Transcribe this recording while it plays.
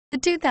The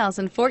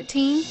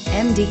 2014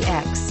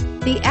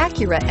 MDX. The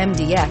Acura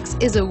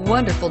MDX is a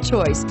wonderful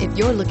choice if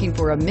you're looking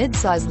for a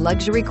mid-size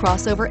luxury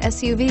crossover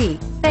SUV.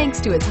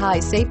 Thanks to its high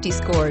safety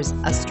scores,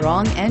 a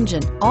strong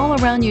engine,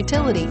 all-around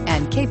utility,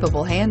 and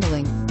capable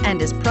handling, and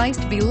is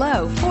priced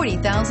below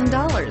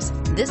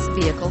 $40,000. This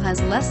vehicle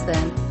has less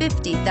than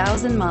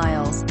 50,000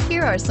 miles.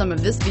 Here are some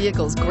of this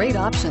vehicle's great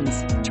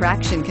options: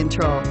 traction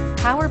control,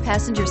 power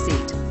passenger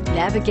seat,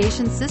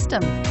 navigation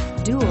system,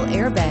 dual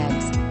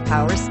airbags,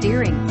 power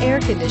steering,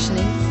 air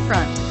conditioning,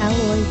 front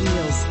alloy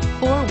wheels,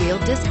 four-wheel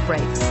disc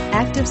brakes,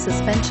 active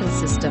suspension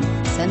system,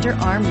 center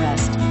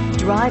armrest.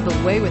 Drive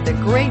away with a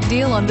great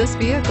deal on this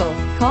vehicle.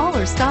 Call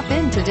or stop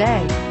in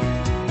today.